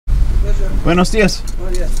Buenos dias.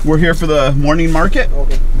 Buenos dias. We're here for the morning market.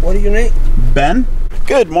 Okay. What is your name? Ben.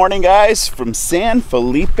 Good morning, guys, from San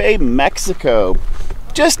Felipe, Mexico.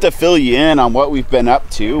 Just to fill you in on what we've been up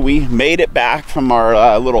to, we made it back from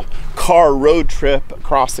our little car road trip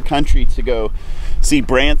across the country to go see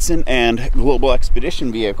Branson and Global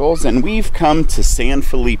Expedition Vehicles, and we've come to San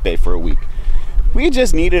Felipe for a week. We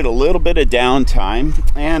just needed a little bit of downtime,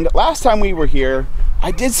 and last time we were here, I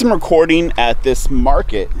did some recording at this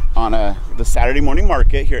market on the Saturday morning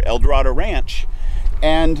market here at El Dorado Ranch,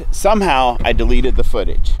 and somehow I deleted the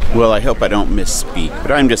footage. Well, I hope I don't misspeak,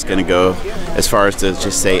 but I'm just gonna go as far as to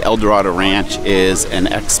just say El Dorado Ranch is an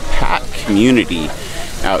expat community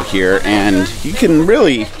out here, and you can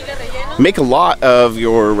really make a lot of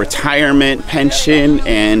your retirement pension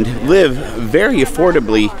and live very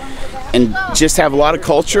affordably and just have a lot of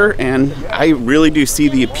culture, and I really do see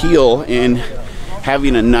the appeal in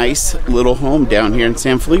having a nice little home down here in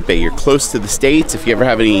San Felipe. You're close to the States. If you ever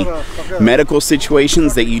have any medical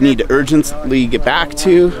situations that you need to urgently get back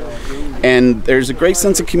to, and there's a great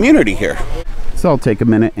sense of community here. So I'll take a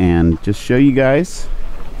minute and just show you guys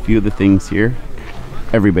a few of the things here.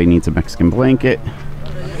 Everybody needs a Mexican blanket.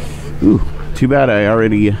 Ooh, too bad I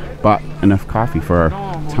already bought enough coffee for our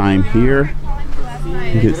time here.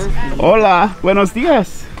 Hola, buenos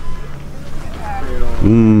dias.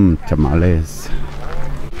 Tamales.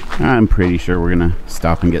 I'm pretty sure we're gonna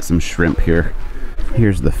stop and get some shrimp here.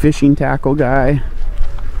 Here's the fishing tackle guy.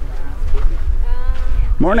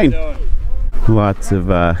 Morning. Lots of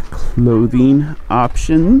clothing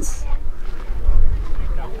options.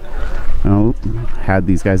 Oh, had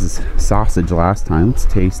these guys' sausage last time. It's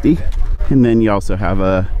tasty. And then you also have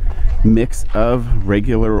a mix of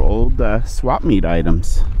regular old swap meat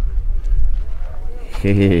items.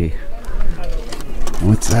 Hey,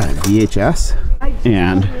 what's that? VHS?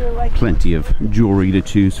 And plenty of jewelry to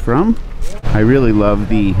choose from. I really love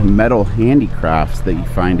the metal handicrafts that you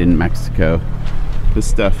find in Mexico. This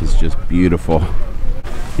stuff is just beautiful.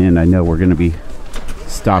 And I know we're going to be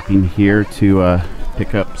stopping here to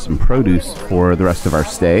pick up some produce for the rest of our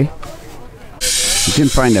stay. You can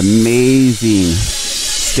find amazing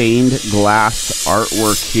stained glass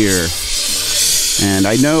artwork here. And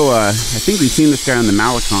I know, I think we've seen this guy on the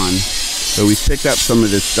Malecon, so we've picked up some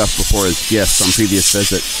of this stuff before as gifts on previous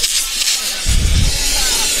visits.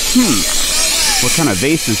 What kind of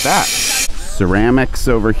vase is that? Ceramics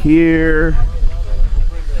over here.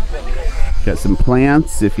 Got some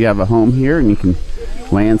plants if you have a home here and you can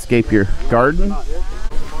landscape your garden.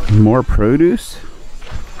 More produce.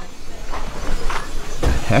 What the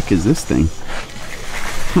heck is this thing?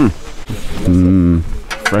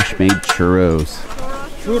 Fresh made churros.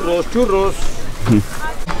 Churros.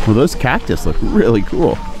 Well, those cactus look really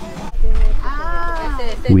cool.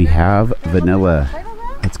 We have vanilla.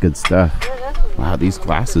 That's good stuff. Wow, these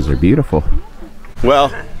glasses are beautiful.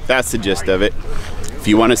 Well, that's the gist of it. If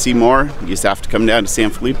you want to see more, you just have to come down to San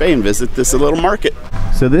Felipe and visit this little market.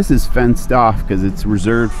 So this is fenced off because it's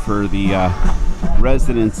reserved for the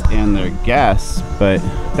residents and their guests, but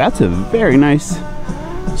that's a very nice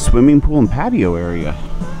swimming pool and patio area.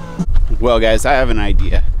 Well, guys, I have an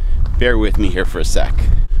idea. Bear with me here for a sec.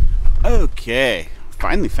 Okay,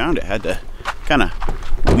 finally found it. Had to kind of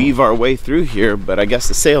weave our way through here, but I guess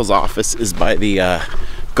the sales office is by the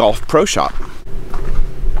Golf Pro Shop.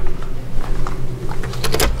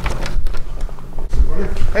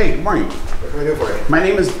 Hey, good morning. What can I do for you? My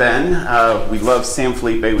name is Ben. We love San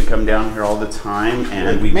Felipe. We come down here all the time,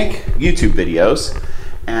 and we make YouTube videos.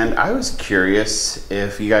 And I was curious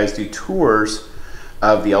if you guys do tours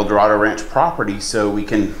of the El Dorado Ranch property so we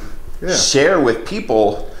can share with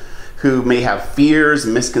people who may have fears,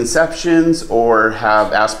 misconceptions, or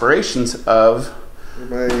have aspirations of...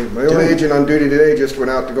 My own agent on duty today just went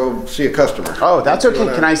out to go see a customer. Oh, that's okay.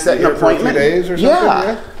 Can I set an appointment? For a few days or something?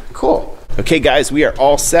 Yeah. Cool. Okay, guys, we are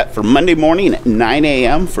all set for Monday morning at 9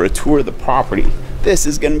 a.m. for a tour of the property. This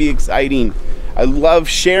is going to be exciting. I love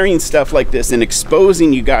sharing stuff like this and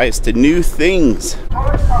exposing you guys to new things.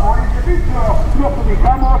 I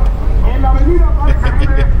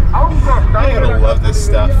gotta love this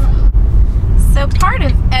stuff. So part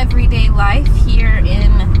of everyday life here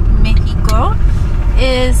in Mexico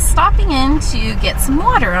is stopping in to get some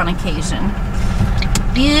water on occasion.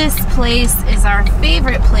 This place is our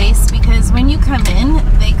favorite place because when you come in,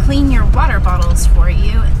 they clean your water bottles for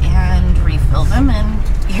you and refill them, and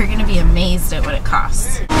you're going to be amazed at what it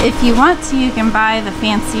costs. If you want to, you can buy the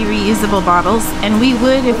fancy reusable bottles, and we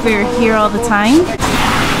would if we were here all the time.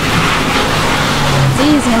 So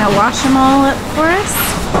he's going to wash them all up for us.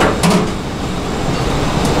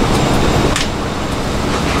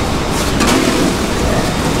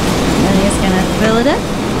 And he's it up.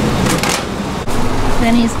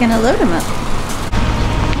 Then he's gonna load them up.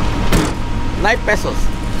 9 pesos.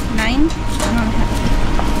 9?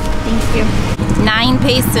 Thank you. 9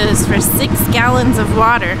 pesos for 6 gallons of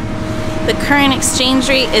water. The current exchange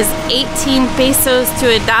rate is 18 pesos to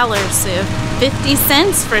 $1, so 50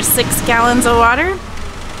 cents for 6 gallons of water.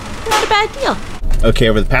 Not a bad deal. Okay,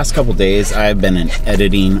 over the past couple days, I've been an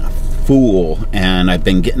editing fool, and I've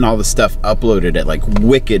been getting all the stuff uploaded at like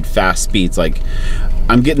wicked fast speeds. Like,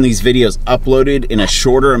 I'm getting these videos uploaded in a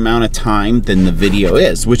shorter amount of time than the video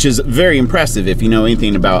is, which is very impressive if you know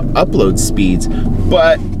anything about upload speeds.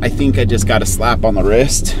 But I think I just got a slap on the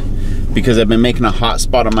wrist because I've been making a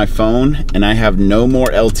hotspot on my phone, and I have no more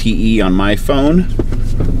LTE on my phone,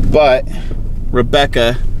 but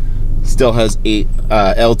Rebecca still has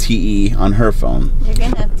LTE on her phone. You're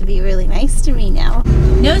gonna have to be really nice to me now.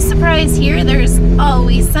 No surprise here, there's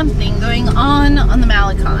always something going on the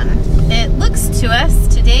Malecon. It looks to us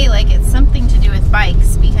today like it's something to do with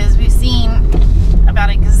bikes, because we've seen about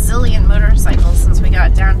a gazillion motorcycles since we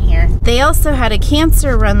got down here. They also had a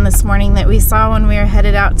cancer run this morning that we saw when we were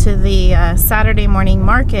headed out to the Saturday morning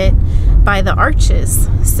market by the arches.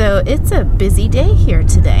 So it's a busy day here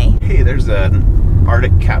today. Hey, there's an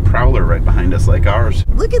Arctic cat prowler right behind us like ours.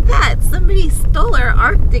 Look at that, somebody stole our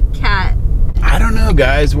Arctic cat. I don't know,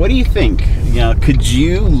 guys, what do you think? You know, could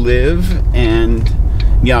you live and,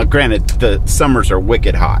 you know, granted the summers are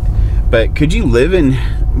wicked hot, but could you live in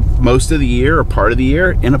most of the year or part of the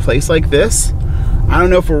year in a place like this? I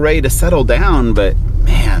don't know if we're ready to settle down, but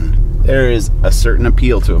man, there is a certain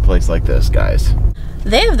appeal to a place like this, guys.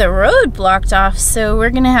 They have the road blocked off, so we're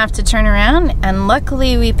gonna have to turn around, and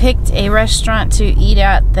luckily we picked a restaurant to eat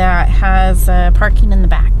at that has parking in the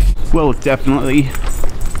back. Well, it definitely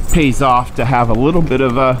pays off to have a little bit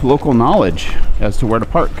of local knowledge as to where to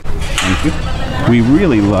park. Thank you. We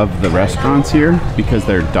really love the restaurants here because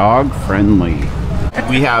they're dog friendly.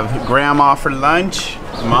 We have Grandma for lunch,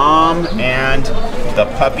 Mom, and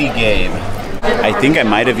the puppy Gabe. I think I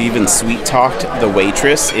might have even sweet talked the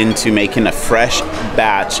waitress into making a fresh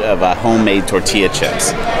batch of homemade tortilla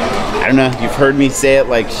chips. I don't know, you've heard me say it,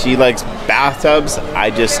 like she likes bathtubs.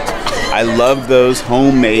 I love those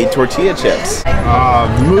homemade tortilla chips.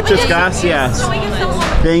 Muchas gracias.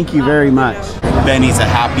 Thank you very much. Benny's a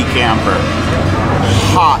happy camper.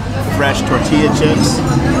 Hot, fresh tortilla chips,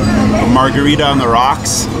 a margarita on the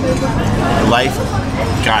rocks. Life,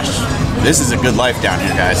 gosh, this is a good life down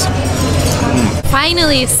here, guys.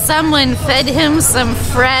 Finally, someone fed him some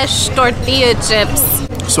fresh tortilla chips.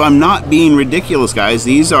 So I'm not being ridiculous, guys.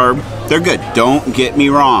 They're good. Don't get me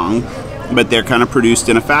wrong, but they're kind of produced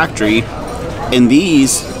in a factory. And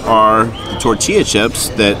these are the tortilla chips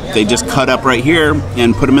that they just cut up right here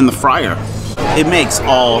and put them in the fryer. It makes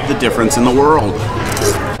all the difference in the world.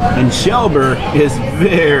 And Shelber is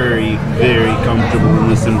very, very comfortable in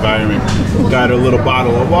this environment. Got a little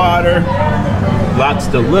bottle of water, lots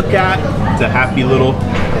to look at. It's a happy little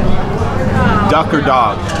duck or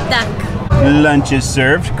dog. Duck. Lunch is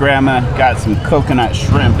served. Grandma got some coconut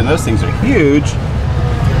shrimp, and those things are huge.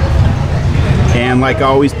 And like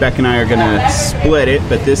always, Beck and I are gonna split it,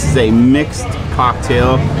 but this is a mixed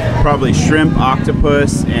cocktail. Probably shrimp,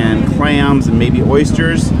 octopus, and clams, and maybe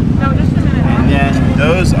oysters. And then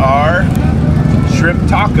those are shrimp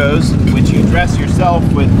tacos, which you dress yourself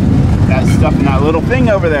with that stuff in that little thing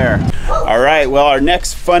over there. All right, well, our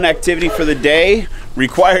next fun activity for the day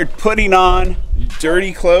required putting on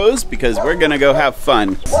dirty clothes because we're gonna go have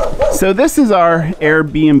fun. So this is our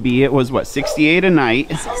Airbnb. It was what, 68 a night?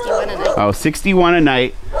 61 a night. Oh, 61 a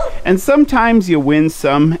night. And sometimes you win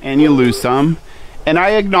some and you lose some. And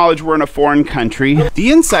I acknowledge we're in a foreign country.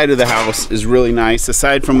 The inside of the house is really nice,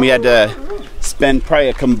 aside from we had to spend probably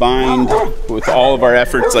a combined, with all of our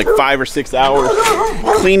efforts, like 5 or 6 hours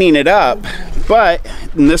cleaning it up. But,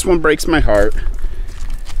 and this one breaks my heart,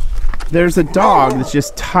 there's a dog that's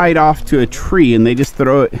just tied off to a tree, and they just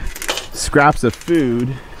throw it scraps of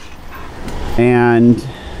food. And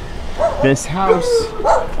this house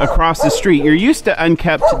across the street, you're used to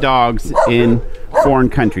unkept dogs in foreign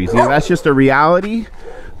countries. You know, that's just a reality.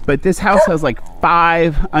 But this house has like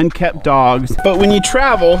 5 unkept dogs. But when you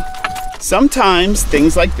travel, sometimes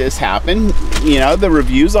things like this happen. You know, the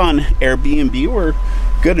reviews on Airbnb were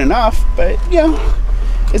good enough, but you know,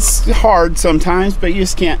 it's hard sometimes, but you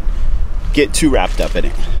just can't get too wrapped up in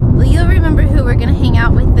it. Well, you'll remember who we're gonna hang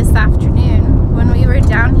out with this afternoon. When we were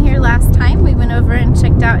down here last time, we went over and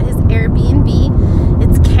checked out his Airbnb.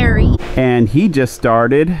 It's Kerry. And he just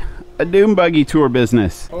started a dune buggy tour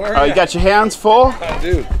business. Oh, you got your hands full? I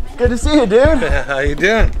do. Good to see you, dude. How you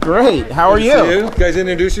doing? Great. How are you? You guys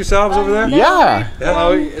introduce yourselves over there? Yeah. Yeah.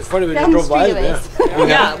 Oh, it's funny we just drove by.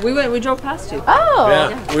 Yeah. We drove past you. Oh.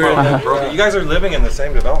 Yeah. We were in the, you guys are living in the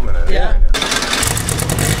same development. Yeah.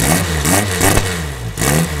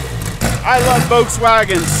 I love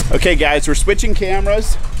Volkswagens. Okay, guys, we're switching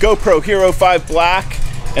cameras. GoPro Hero 5 Black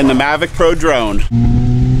and the Mavic Pro drone.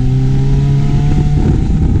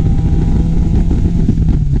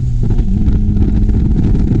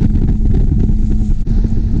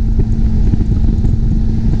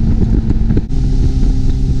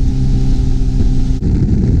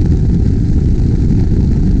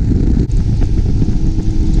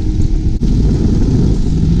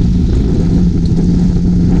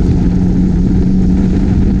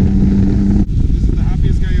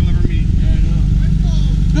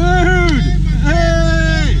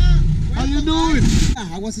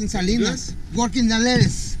 In Salinas, working the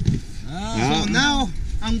lettuce. So now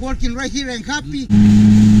I'm working right here and happy.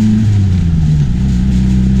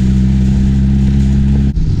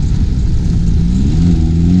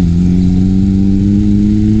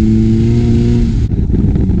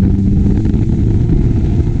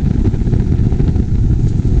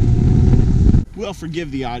 We'll forgive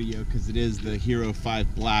the audio because it is the Hero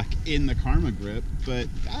 5 Black in the Karma grip, but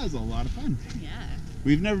that was a lot of fun. Yeah.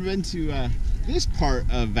 We've never been to this part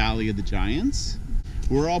of Valley of the Giants.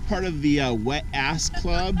 We're all part of the wet ass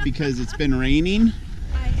club because it's been raining.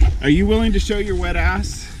 Are you willing to show your wet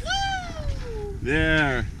ass?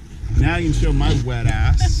 There. Now you can show my wet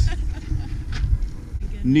ass.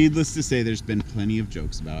 Needless to say, there's been plenty of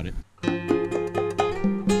jokes about it.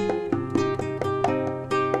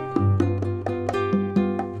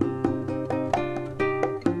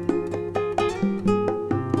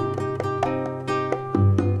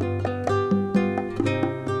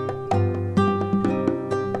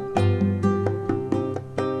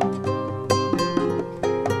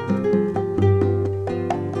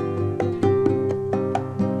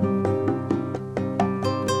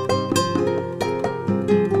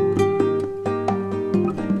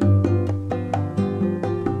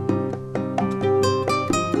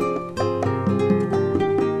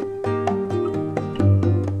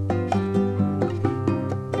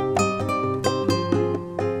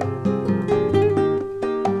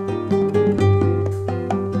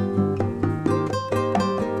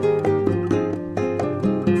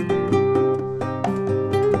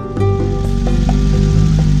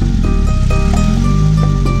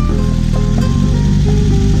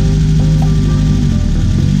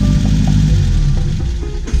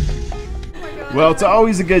 Well, it's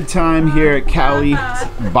always a good time here at Cali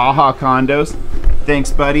Baja Condos. Thanks,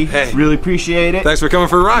 buddy. Hey. Really appreciate it. Thanks for coming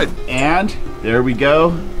for a ride. And there we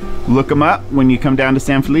go. Look them up when you come down to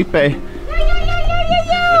San Felipe.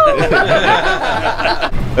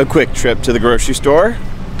 A quick trip to the grocery store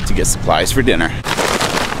to get supplies for dinner.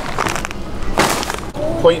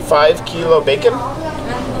 0.5 kilo bacon.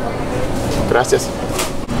 Gracias.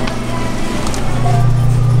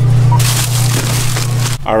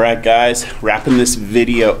 All right, guys, wrapping this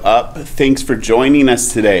video up. Thanks for joining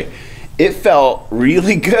us today. It felt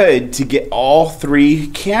really good to get all 3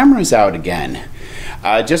 cameras out again.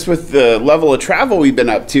 Just with the level of travel we've been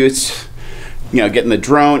up to, it's, getting the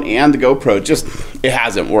drone and the GoPro, it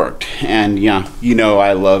hasn't worked. And you know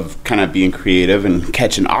I love kind of being creative and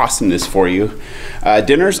catching awesomeness for you.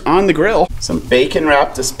 Dinner's on the grill. Some bacon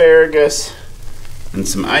wrapped asparagus and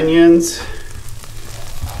some onions.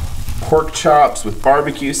 Pork chops with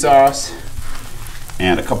barbecue sauce,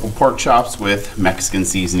 and a couple pork chops with Mexican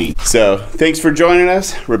seasoning. So thanks for joining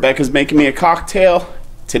us. Rebecca's making me a cocktail.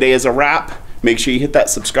 Today is a wrap. Make sure you hit that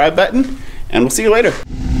subscribe button, and we'll see you later.